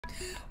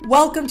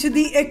Welcome to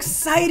the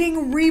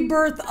exciting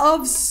rebirth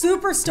of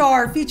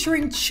Superstar,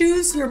 featuring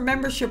choose your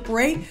membership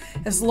rate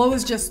as low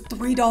as just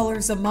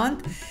 $3 a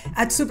month.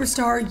 At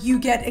Superstar, you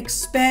get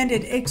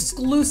expanded,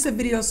 exclusive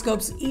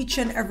videoscopes each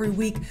and every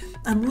week,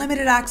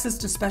 unlimited access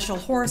to special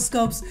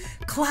horoscopes,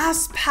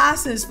 class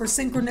passes for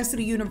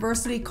Synchronicity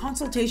University,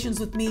 consultations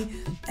with me,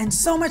 and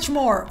so much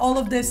more. All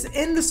of this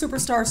in the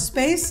Superstar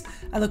space.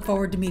 I look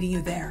forward to meeting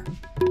you there.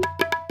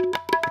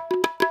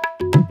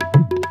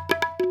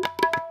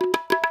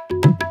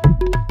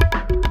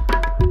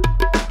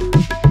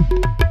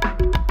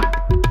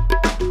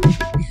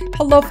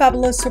 Hello,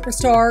 fabulous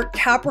superstar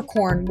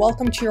Capricorn.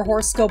 Welcome to your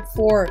horoscope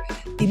for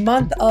the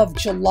month of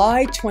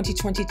July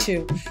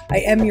 2022. I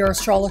am your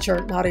astrologer,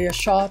 Nadiya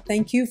Shah.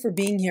 Thank you for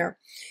being here.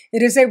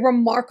 It is a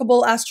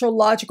remarkable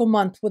astrological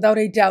month, without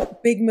a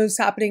doubt. Big moves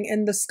happening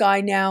in the sky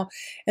now.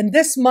 And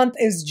this month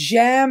is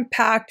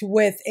jam-packed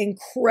with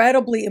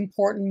incredibly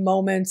important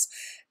moments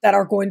that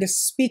are going to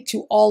speak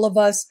to all of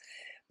us.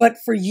 But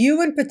for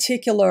you in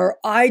particular,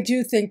 I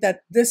do think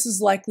that this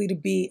is likely to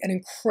be an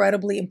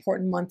incredibly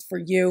important month for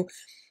you.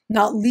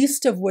 Not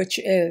least of which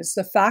is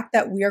the fact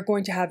that we are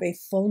going to have a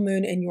full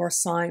moon in your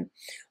sign.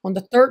 On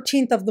the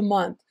 13th of the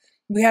month,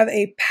 we have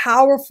a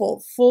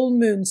powerful full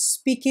moon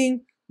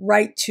speaking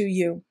right to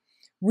you,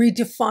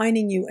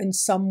 redefining you in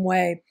some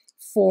way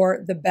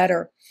for the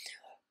better.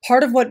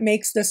 Part of what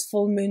makes this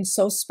full moon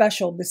so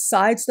special,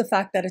 besides the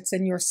fact that it's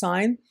in your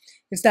sign,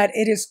 is that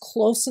it is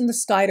close in the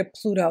sky to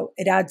Pluto.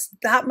 It adds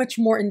that much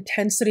more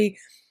intensity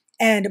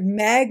and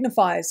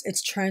magnifies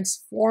its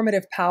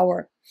transformative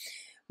power.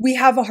 We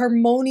have a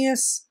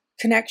harmonious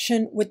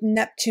connection with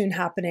Neptune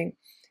happening,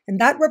 and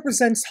that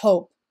represents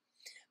hope.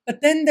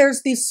 But then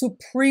there's the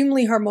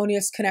supremely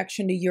harmonious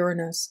connection to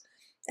Uranus,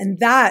 and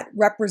that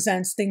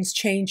represents things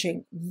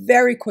changing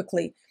very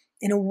quickly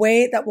in a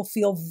way that will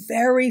feel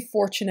very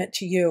fortunate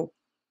to you.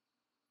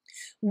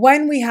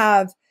 When we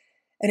have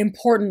an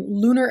important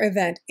lunar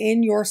event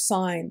in your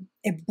sign,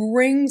 it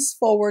brings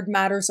forward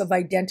matters of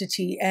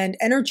identity, and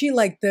energy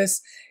like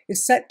this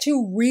is set to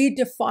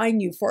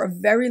redefine you for a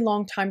very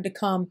long time to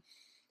come,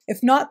 if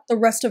not the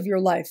rest of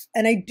your life.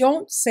 And I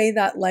don't say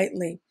that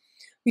lightly.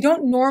 We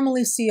don't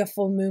normally see a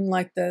full moon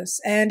like this,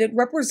 and it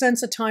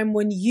represents a time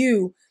when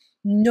you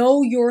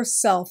know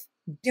yourself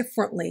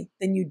differently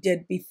than you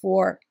did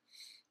before.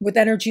 With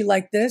energy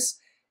like this,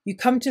 you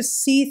come to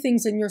see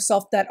things in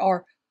yourself that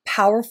are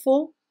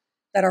powerful,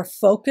 that are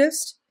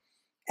focused,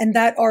 and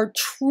that are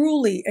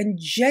truly and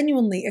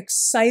genuinely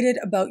excited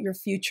about your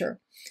future.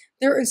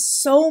 There is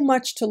so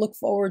much to look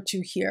forward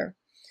to here.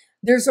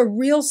 There's a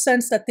real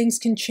sense that things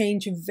can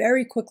change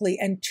very quickly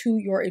and to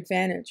your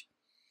advantage.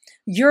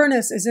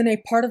 Uranus is in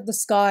a part of the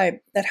sky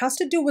that has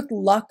to do with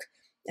luck,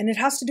 and it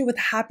has to do with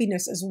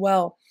happiness as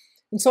well.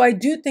 And so I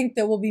do think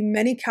there will be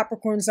many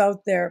Capricorns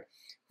out there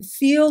who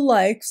feel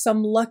like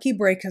some lucky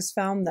break has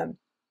found them.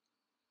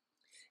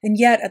 And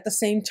yet at the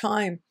same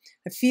time,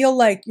 I feel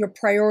like your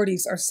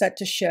priorities are set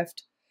to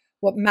shift.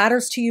 What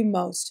matters to you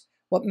most,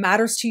 what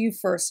matters to you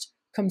first,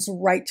 comes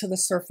right to the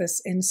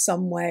surface in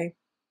some way.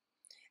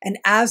 And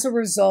as a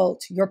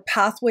result, your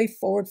pathway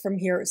forward from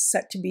here is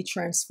set to be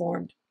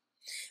transformed.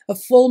 A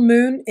full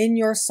moon in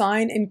your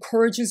sign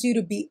encourages you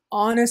to be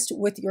honest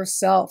with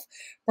yourself,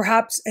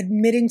 perhaps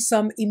admitting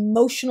some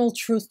emotional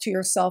truth to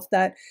yourself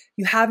that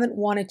you haven't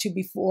wanted to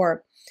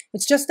before.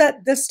 It's just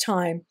that this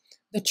time,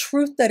 the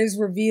truth that is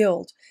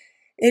revealed,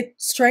 it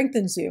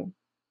strengthens you.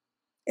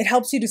 It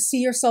helps you to see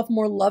yourself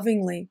more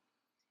lovingly.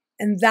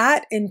 And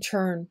that in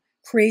turn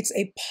creates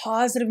a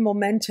positive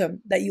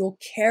momentum that you'll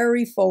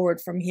carry forward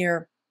from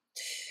here.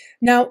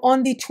 Now,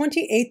 on the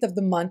 28th of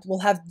the month, we'll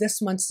have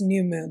this month's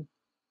new moon.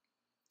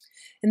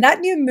 And that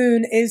new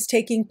moon is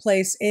taking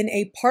place in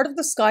a part of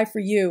the sky for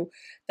you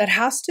that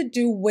has to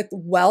do with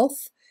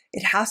wealth.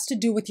 It has to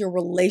do with your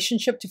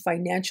relationship to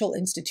financial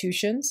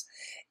institutions.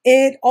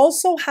 It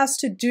also has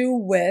to do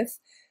with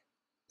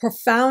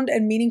profound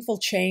and meaningful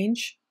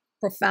change,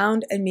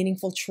 profound and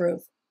meaningful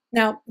truth.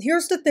 Now,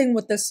 here's the thing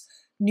with this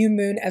new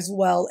moon as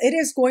well. It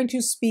is going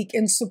to speak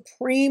in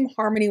supreme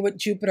harmony with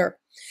Jupiter.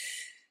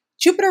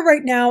 Jupiter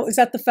right now is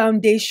at the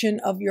foundation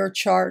of your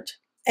chart.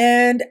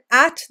 And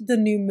at the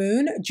new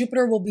moon,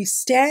 Jupiter will be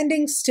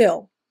standing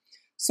still.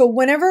 So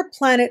whenever a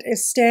planet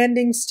is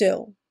standing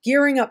still,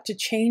 gearing up to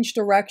change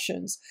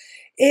directions,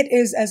 it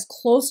is as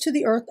close to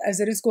the Earth as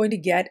it is going to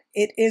get.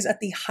 It is at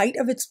the height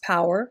of its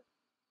power.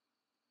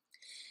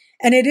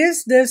 And it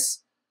is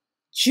this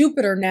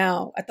Jupiter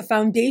now at the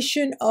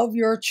foundation of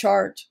your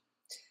chart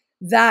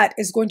that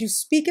is going to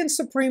speak in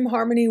supreme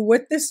harmony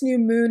with this new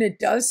moon. It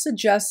does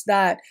suggest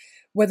that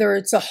whether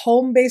it's a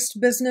home-based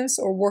business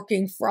or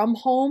working from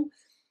home,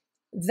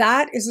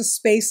 that is a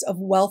space of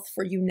wealth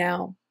for you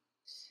now.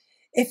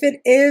 If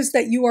it is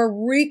that you are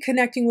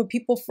reconnecting with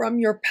people from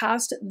your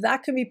past,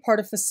 that can be part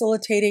of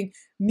facilitating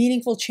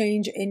meaningful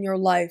change in your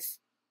life.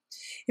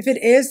 If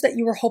it is that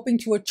you are hoping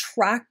to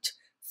attract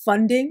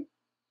funding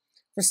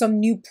for some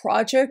new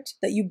project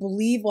that you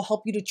believe will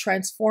help you to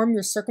transform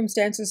your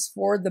circumstances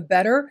for the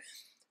better,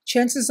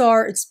 Chances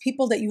are it's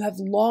people that you have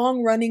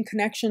long-running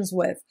connections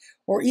with,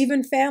 or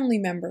even family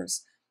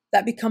members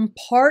that become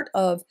part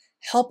of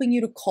helping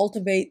you to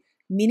cultivate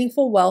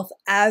meaningful wealth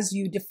as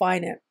you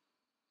define it.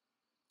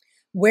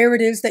 Where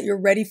it is that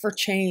you're ready for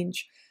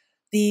change,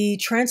 the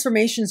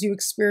transformations you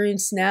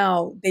experience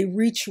now, they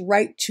reach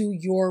right to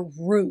your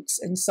roots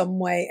in some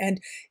way.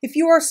 And if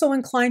you are so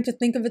inclined to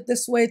think of it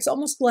this way, it's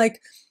almost like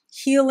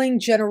healing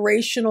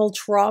generational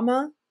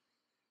trauma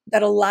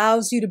that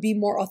allows you to be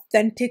more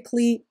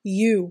authentically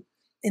you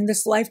in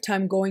this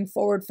lifetime going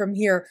forward from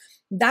here.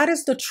 That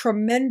is the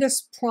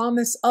tremendous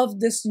promise of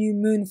this new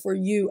moon for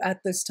you at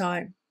this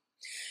time.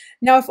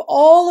 Now, if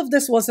all of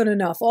this wasn't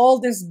enough, all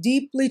this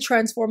deeply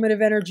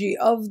transformative energy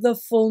of the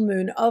full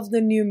moon, of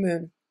the new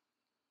moon,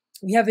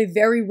 we have a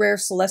very rare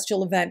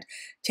celestial event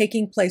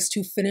taking place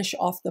to finish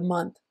off the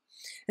month.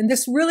 And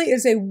this really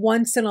is a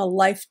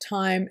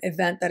once-in-a-lifetime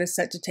event that is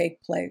set to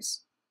take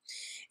place.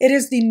 It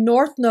is the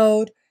North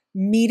Node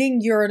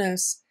meeting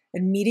Uranus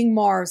and meeting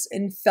Mars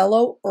in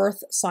fellow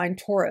Earth sign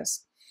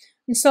Taurus.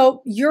 And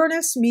so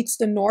Uranus meets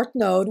the North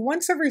Node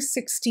once every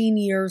 16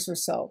 years or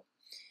so.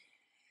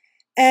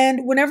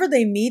 And whenever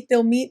they meet,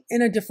 they'll meet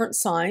in a different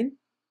sign.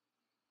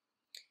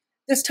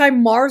 This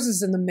time Mars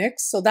is in the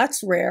mix, so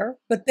that's rare.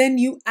 But then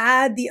you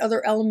add the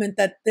other element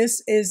that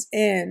this is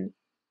in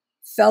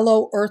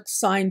fellow Earth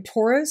sign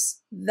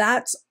Taurus.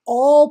 That's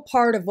all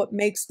part of what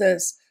makes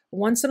this a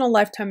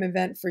once-in-a-lifetime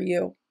event for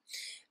you.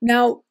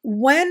 Now,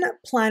 when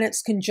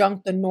planets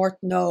conjunct the North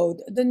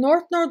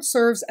Node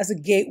serves as a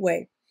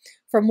gateway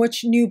from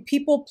which new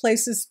people,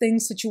 places,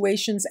 things,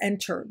 situations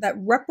enter that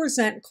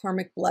represent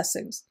karmic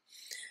blessings.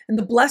 And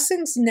the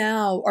blessings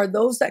now are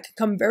those that can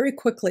come very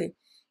quickly.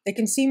 They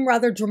can seem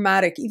rather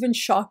dramatic, even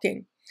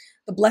shocking.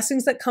 The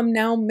blessings that come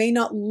now may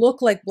not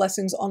look like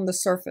blessings on the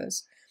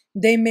surface.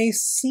 They may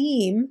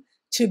seem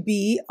to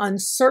be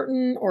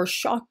uncertain or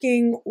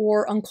shocking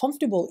or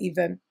uncomfortable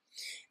even.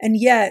 And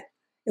yet,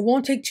 it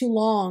won't take too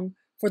long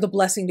for the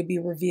blessing to be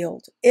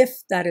revealed,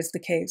 if that is the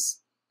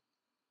case.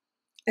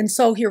 And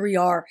so here we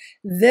are.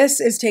 This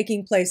is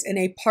taking place in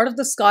a part of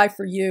the sky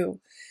for you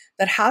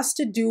that has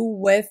to do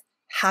with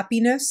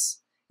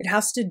happiness. It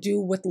has to do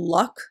with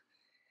luck.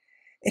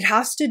 It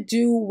has to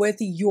do with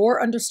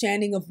your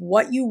understanding of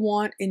what you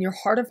want in your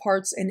heart of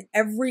hearts in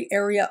every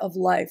area of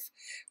life.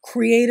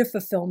 Creative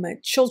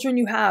fulfillment, children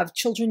you have,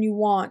 children you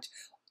want.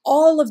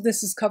 All of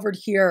this is covered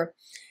here.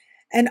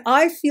 And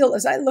I feel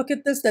as I look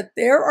at this that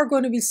there are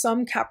going to be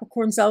some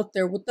Capricorns out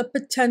there with the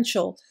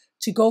potential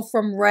to go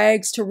from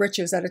rags to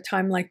riches at a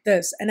time like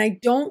this. And I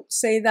don't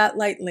say that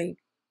lightly.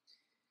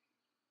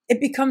 It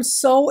becomes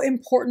so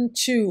important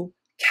to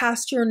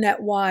cast your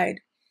net wide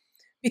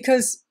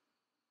because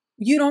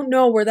you don't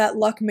know where that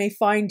luck may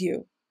find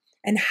you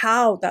and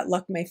how that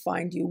luck may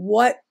find you,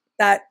 what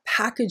that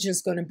package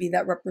is going to be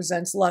that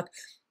represents luck.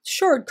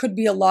 Sure, it could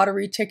be a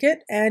lottery ticket.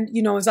 And,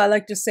 you know, as I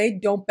like to say,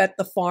 don't bet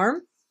the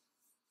farm.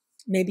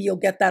 Maybe you'll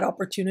get that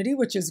opportunity,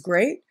 which is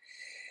great,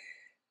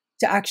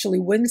 to actually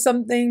win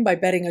something by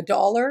betting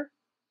 $1.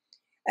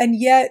 And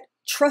yet,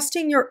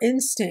 trusting your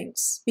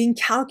instincts, being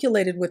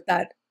calculated with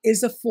that,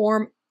 is a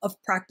form of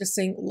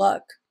practicing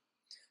luck.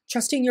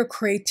 Trusting your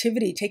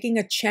creativity, taking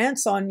a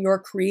chance on your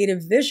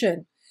creative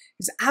vision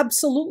is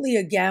absolutely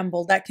a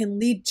gamble that can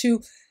lead to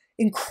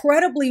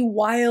incredibly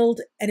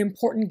wild and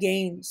important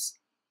gains.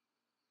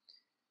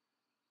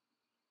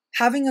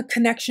 Having a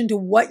connection to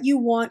what you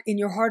want in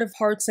your heart of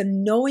hearts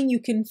and knowing you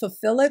can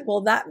fulfill it,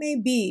 well, that may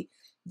be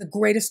the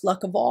greatest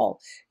luck of all.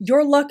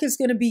 Your luck is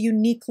going to be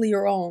uniquely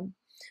your own.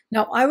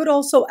 Now, I would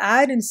also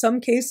add, in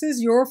some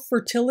cases, your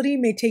fertility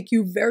may take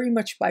you very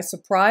much by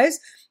surprise.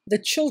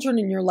 The children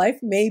in your life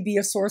may be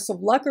a source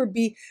of luck or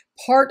be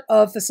part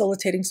of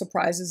facilitating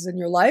surprises in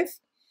your life.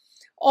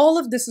 All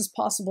of this is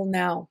possible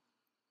now.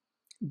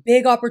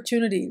 Big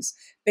opportunities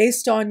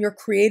based on your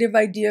creative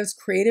ideas,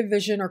 creative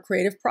vision, or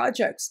creative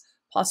projects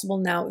possible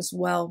now as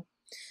well.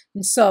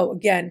 And so,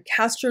 again,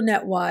 cast your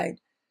net wide.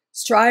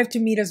 Strive to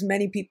meet as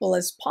many people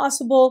as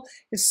possible,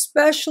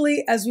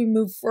 especially as we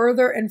move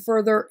further and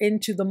further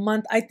into the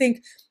month. I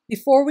think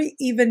before we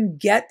even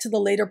get to the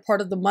later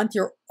part of the month,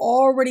 you're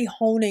already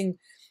honing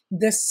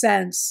this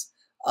sense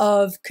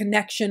of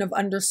connection, of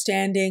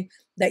understanding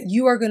that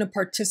you are going to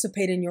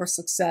participate in your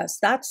success.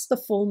 That's the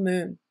full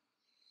moon.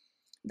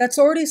 That's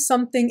already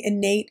something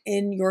innate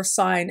in your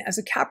sign. As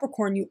a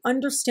Capricorn, you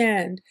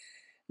understand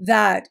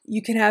that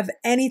you can have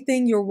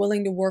anything you're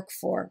willing to work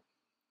for.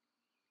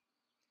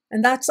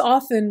 And that's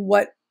often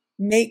what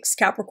makes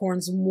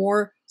Capricorns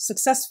more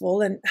successful.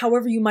 And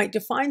however you might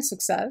define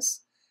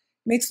success,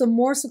 makes them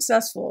more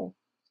successful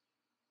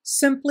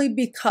simply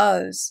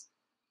because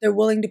they're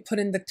willing to put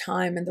in the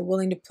time and they're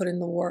willing to put in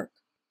the work.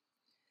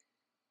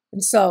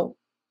 And so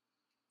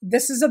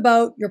this is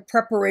about your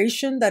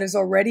preparation that is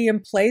already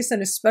in place,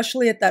 and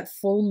especially at that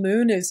full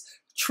moon is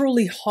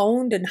truly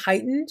honed and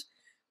heightened,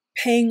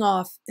 paying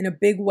off in a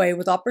big way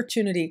with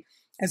opportunity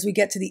as we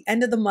get to the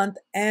end of the month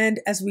and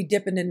as we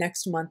dip into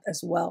next month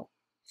as well.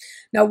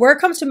 Now, where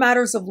it comes to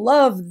matters of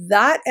love,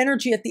 that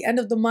energy at the end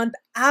of the month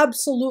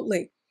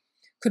absolutely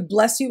could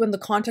bless you in the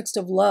context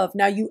of love.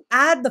 Now you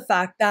add the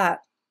fact that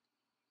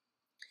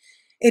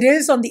it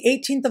is on the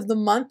 18th of the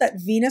month that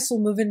Venus will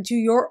move into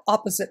your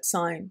opposite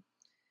sign.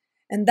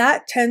 And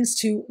that tends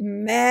to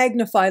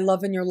magnify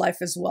love in your life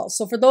as well.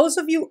 So for those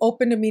of you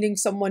open to meeting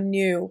someone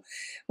new,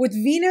 with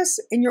Venus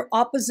in your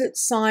opposite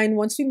sign,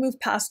 once we move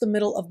past the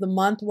middle of the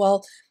month,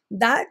 well,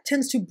 that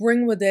tends to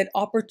bring with it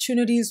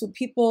opportunities with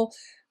people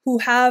who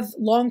have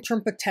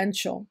long-term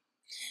potential.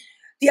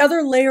 The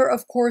other layer,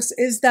 of course,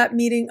 is that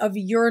meeting of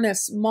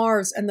Uranus,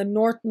 Mars, and the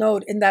North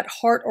Node in that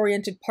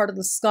heart-oriented part of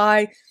the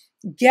sky.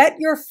 Get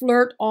your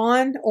flirt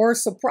on, or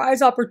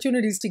surprise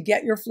opportunities to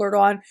get your flirt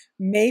on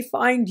may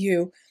find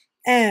you.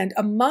 And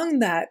among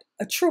that,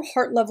 a true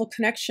heart level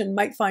connection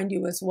might find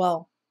you as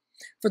well.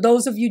 For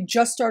those of you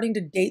just starting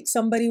to date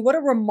somebody, what a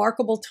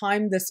remarkable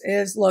time this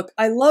is. Look,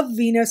 I love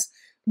Venus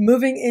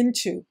moving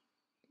into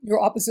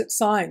your opposite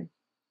sign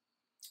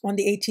on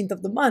the 18th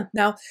of the month.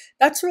 Now,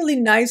 that's really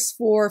nice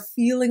for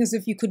feeling as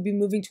if you could be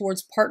moving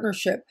towards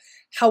partnership.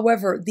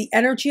 However, the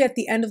energy at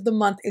the end of the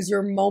month is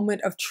your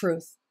moment of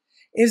truth.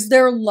 Is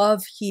there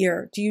love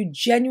here? Do you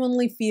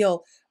genuinely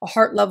feel a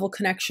heart level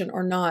connection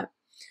or not?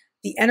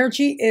 The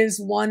energy is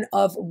one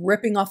of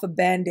ripping off a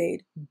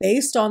band-aid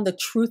based on the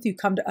truth you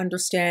come to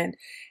understand.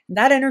 And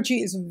that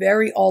energy is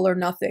very all or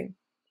nothing.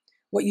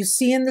 What you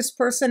see in this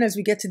person as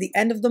we get to the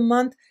end of the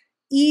month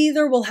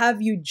either will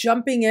have you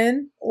jumping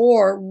in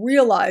or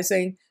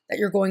realizing that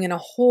you're going in a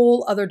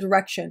whole other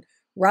direction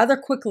rather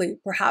quickly,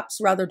 perhaps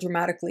rather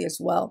dramatically as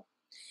well.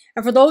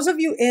 And for those of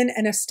you in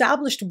an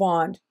established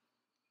bond,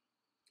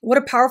 what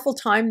a powerful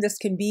time this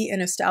can be in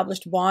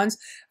established bonds.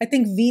 I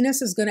think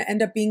Venus is going to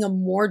end up being a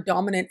more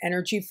dominant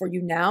energy for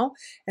you now.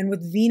 And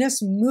with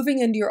Venus moving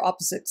into your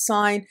opposite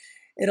sign,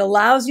 it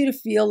allows you to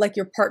feel like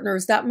your partner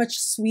is that much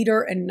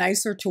sweeter and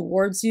nicer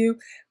towards you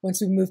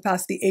once we move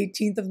past the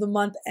 18th of the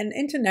month and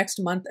into next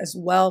month as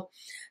well.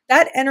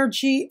 That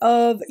energy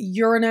of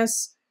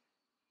Uranus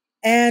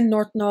and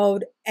North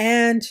Node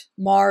and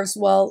Mars,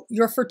 well,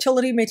 your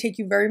fertility may take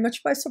you very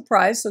much by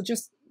surprise. So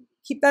just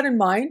keep that in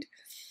mind.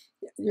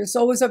 It's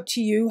always up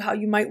to you how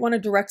you might want to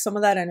direct some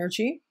of that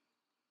energy.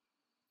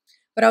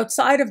 But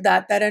outside of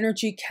that, that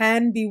energy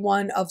can be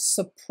one of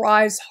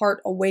surprise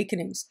heart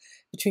awakenings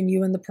between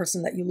you and the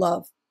person that you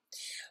love.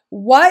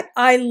 What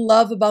I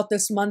love about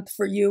this month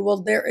for you,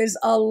 well, there is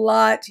a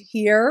lot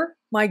here.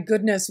 My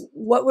goodness,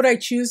 what would I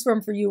choose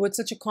from for you with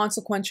such a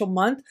consequential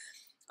month?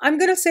 I'm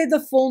going to say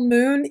the full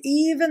moon,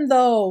 even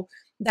though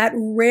that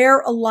rare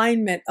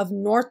alignment of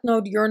North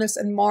Node, Uranus,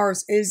 and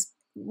Mars is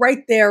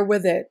right there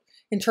with it.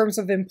 In terms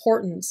of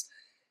importance,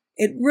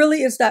 it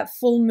really is that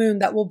full moon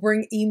that will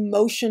bring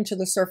emotion to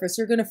the surface.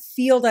 You're going to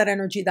feel that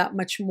energy that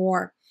much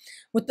more.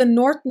 With the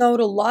North Node,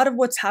 a lot of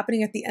what's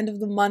happening at the end of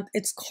the month,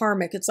 it's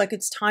karmic. It's like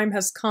its time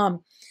has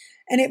come.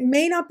 And it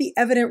may not be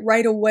evident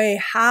right away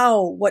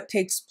how what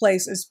takes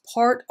place is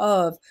part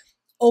of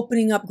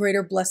opening up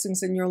greater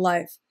blessings in your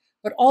life.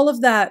 But all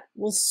of that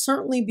will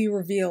certainly be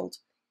revealed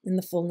in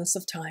the fullness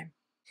of time.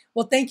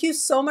 Well, thank you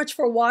so much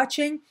for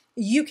watching.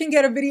 You can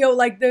get a video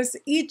like this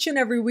each and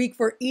every week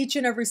for each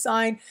and every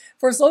sign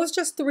for as low as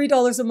just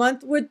 $3 a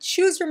month.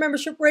 Choose your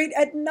membership rate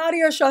at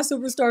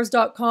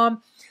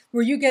NadiyaShahSuperstars.com,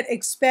 where you get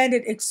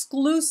expanded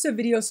exclusive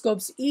video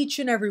scopes each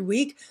and every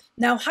week.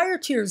 Now, higher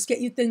tiers get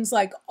you things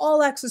like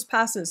all access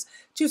passes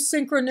to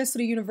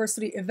Synchronicity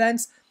University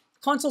events,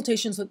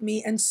 consultations with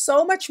me, and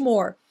so much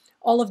more.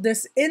 All of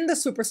this in the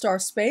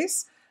Superstar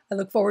space. I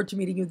look forward to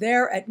meeting you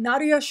there at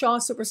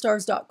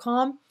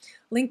NadiyaShahSuperstars.com.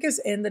 Link is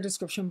in the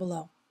description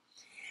below.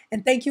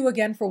 And thank you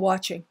again for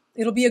watching.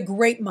 It'll be a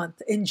great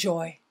month.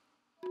 Enjoy.